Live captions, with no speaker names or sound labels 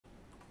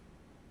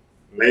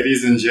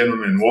Ladies and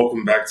gentlemen,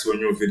 welcome back to a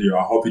new video.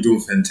 I hope you're doing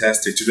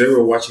fantastic. Today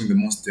we're watching the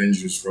most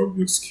dangerous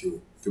Rubik's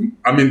Cube.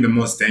 The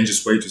most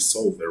dangerous way to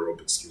solve a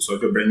Rubik's Cube. So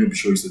if you're brand new, be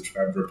sure you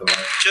subscribe, drop a like.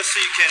 Just so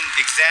you can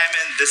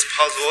examine this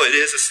puzzle, it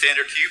is a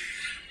standard cube.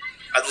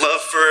 I'd love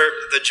for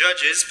the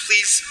judges,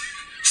 please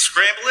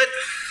scramble it,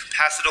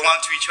 pass it along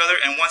to each other,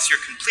 and once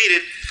you're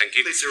completed, thank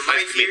you. Please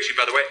Nice to meet you,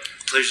 by the way.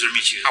 Pleasure to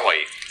meet you. How are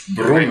you?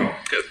 Bruno.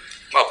 Good.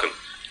 Welcome.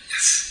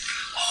 Yes.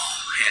 Oh,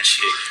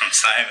 handshake from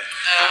Simon.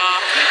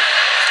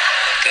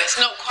 It's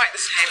not quite the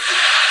same.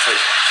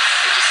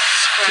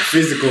 The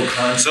physical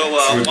contact. So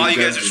while you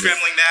guys are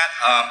scrambling that,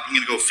 I'm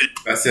gonna go fit.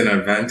 That's an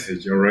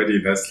advantage already.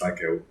 That's like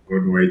a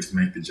good way to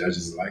make the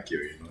judges like you.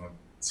 You know,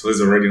 so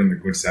he's already on the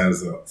good side of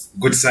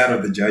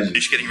the judges.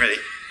 Just getting ready.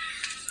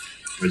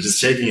 We're just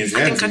shaking his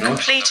hands. I think I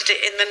completed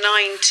it in the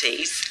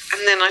 90s,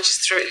 and then I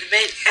just threw it in the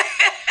bin.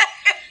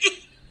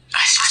 I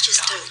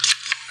just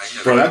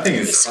don't. Bro, that thing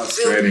is It's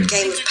frustrating. a real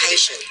game of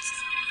patience.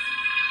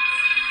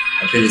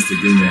 I think it's to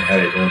give me a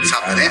headache all the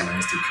time when I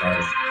used to try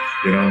to,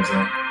 you know what I'm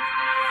saying?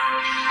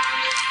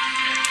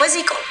 Where's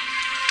he gone?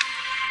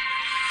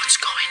 What's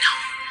going on?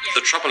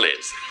 The trouble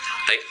is,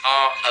 they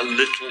are a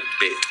little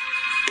bit.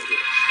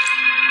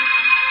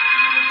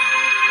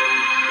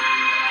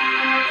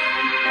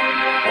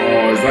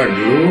 Oh, is that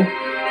glue?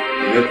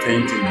 Is that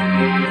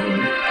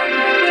painting?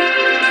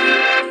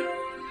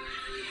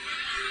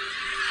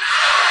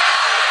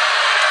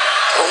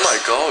 Oh my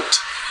god.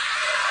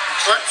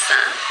 What's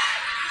that?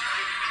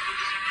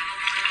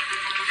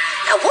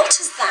 Now, what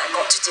has that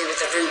got to do with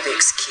the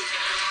Rubik's Cube?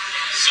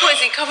 What,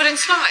 is it covered in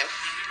slime?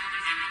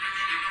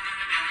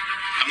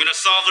 I'm gonna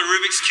solve the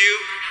Rubik's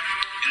Cube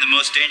in the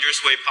most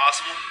dangerous way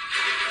possible.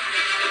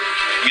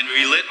 I'm gonna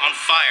be lit on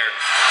fire.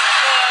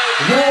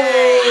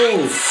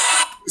 Whoa!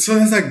 So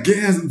that's like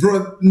gas,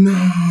 bro. No.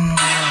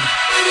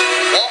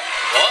 What?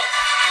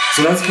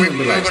 So that's gonna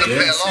be like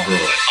gas, bro.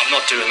 I'm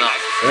not doing that.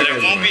 That It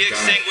guy's won't gonna be die.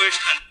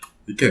 extinguished.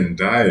 You can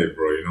die,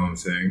 bro. You know what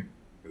I'm saying?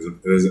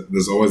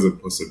 There's always a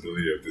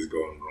possibility of this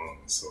going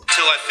wrong. So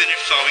Until I finish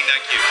solving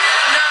that cube.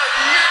 No!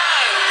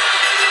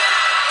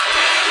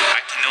 I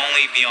can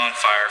only be on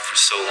fire for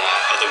so long,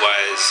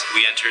 otherwise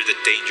we enter the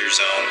danger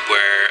zone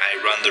where I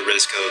run the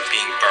risk of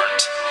being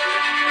burnt.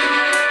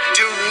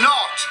 Do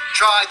not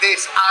try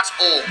this at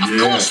all.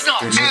 yes, do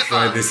not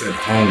try this at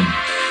home.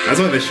 That's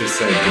what they should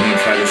say. Do not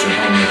try this at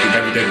home. Like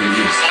the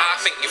WWE. I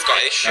think you've got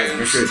Guys,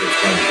 make issues. sure you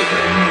subscribe to the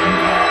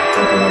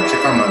drop a like.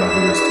 Check out my other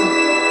videos too.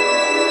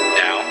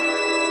 Now,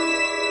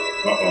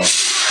 Uh-oh.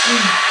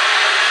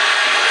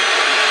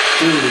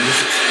 Dude, it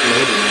just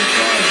exploded on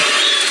fire.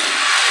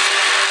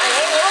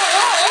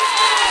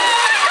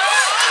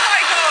 Oh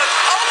my god!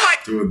 Oh my...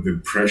 Dude, the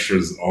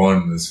pressure's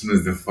on. As soon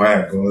as the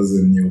fire goes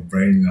in your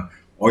brain,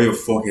 all your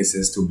focus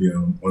has to be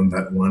on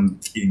that one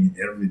thing,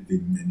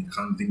 everything, man. You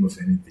can't think of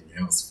anything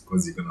else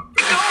because you're gonna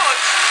burn. God!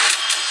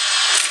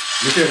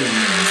 Look at him,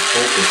 man. He's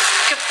focused.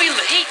 I can feel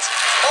the heat.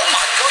 Oh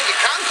my god, you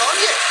can't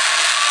you?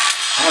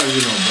 How are you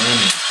not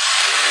burning?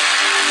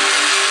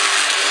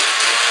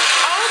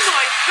 Oh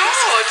my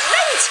god!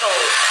 Mental!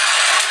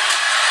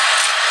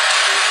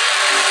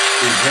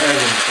 His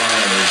hair's on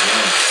fire as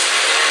well.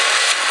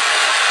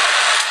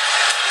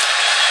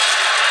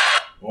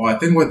 Oh, I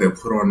think what they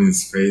put on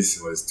his face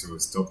was to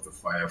stop the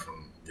fire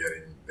from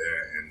getting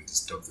there and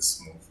stop the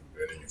smoke from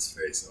burning his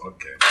face.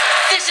 Okay.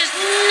 This is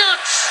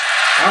nuts!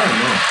 I don't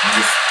know.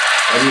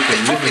 But you can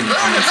live in Hurry,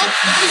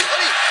 conversation.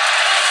 hurry.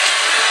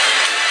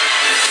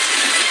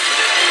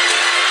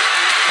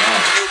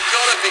 Wow. You've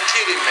got to be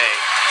kidding me.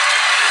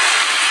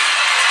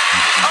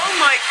 Oh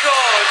my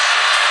god!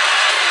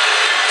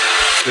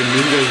 The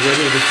ninja is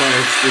ready with the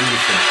fire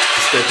extinguisher to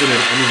step in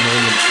at any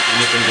moment if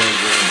anything goes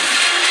wrong.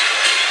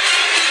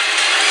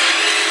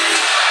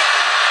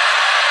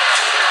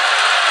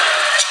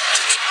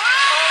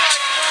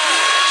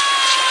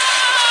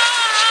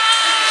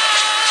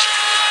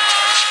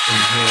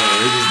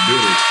 He just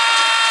did it.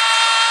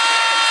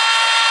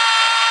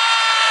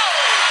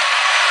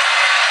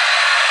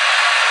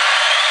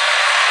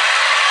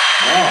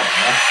 Wow.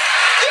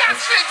 He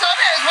actually done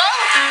it as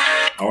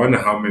well. I wonder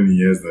how many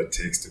years that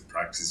takes to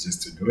practice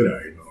just to do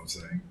that, you know what I'm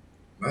saying?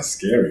 That's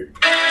scary.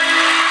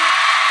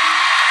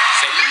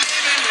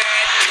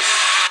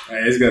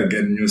 Hey, he's gotta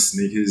get new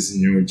sneakers,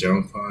 new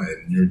jumper,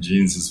 and new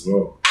jeans as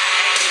well.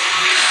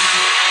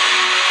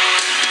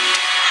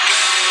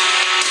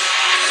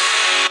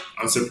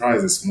 I'm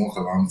surprised the smoke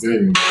alarms didn't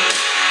even go.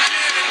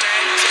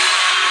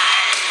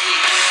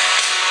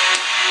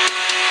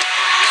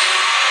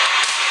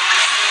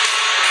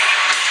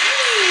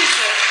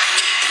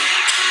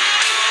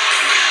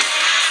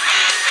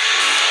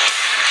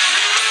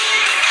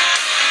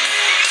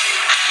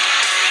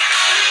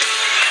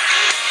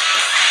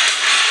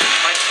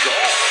 My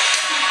god.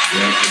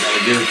 Yeah, I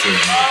gotta give it to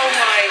him. Oh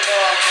my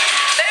god!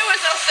 There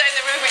was us saying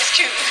the Rubik's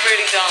Cube was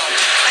really dark.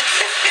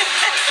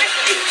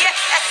 Yeah.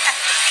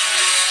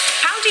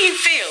 How do you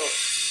feel?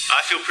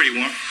 I feel pretty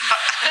warm.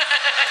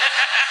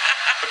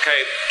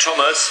 Okay,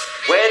 Thomas,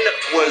 when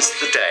was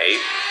the day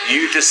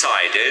you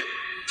decided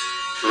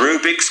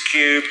Rubik's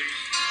Cube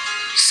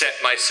set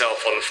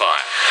myself on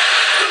fire.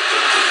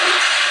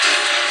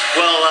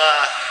 Well,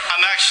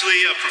 I'm actually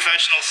a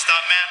professional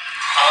stuntman.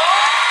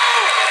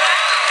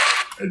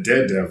 A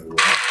daredevil.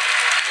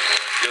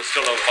 You're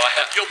still on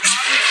fire. You're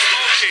probably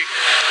smoking.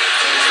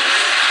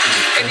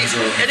 Eddie's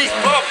Bob. Eddie's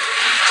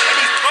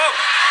Bob.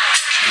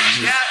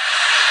 Yeah.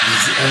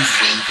 He's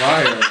on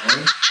fire,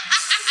 man.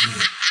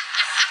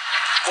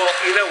 Well,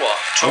 you know what?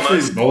 Hopefully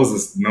his balls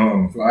are not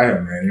on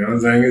fire, man. You know what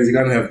I'm saying? You're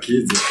gonna have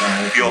kids this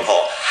time. You're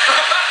hot.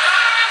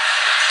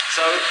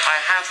 So I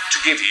have to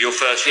give you your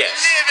first yes.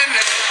 Amanda.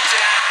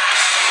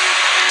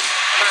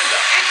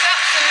 It's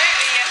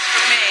absolutely yes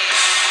from me.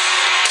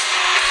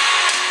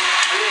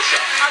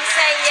 I'm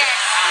saying yes.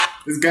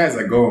 These guys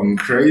are going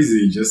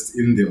crazy just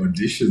in the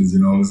auditions, you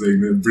know what I'm saying?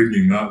 They're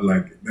bringing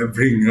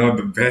out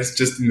the best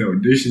just in the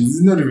auditions. This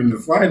is not even the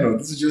final,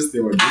 this is just the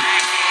audition.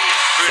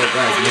 So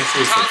guys, make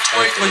sure you subscribe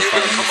Wait for what the you're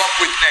going to finals. come up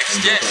with next.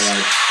 And Yes. drop a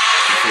like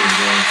if you're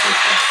enjoying so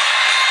far.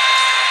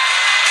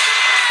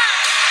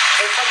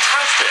 It's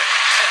fantastic.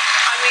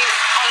 I mean,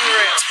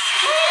 unreal.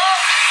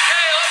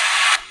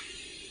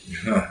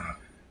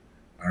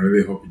 I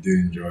really hope you did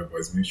enjoy,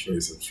 boys. Make sure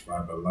you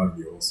subscribe. I love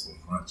you all so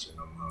much, and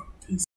I'm out. Peace.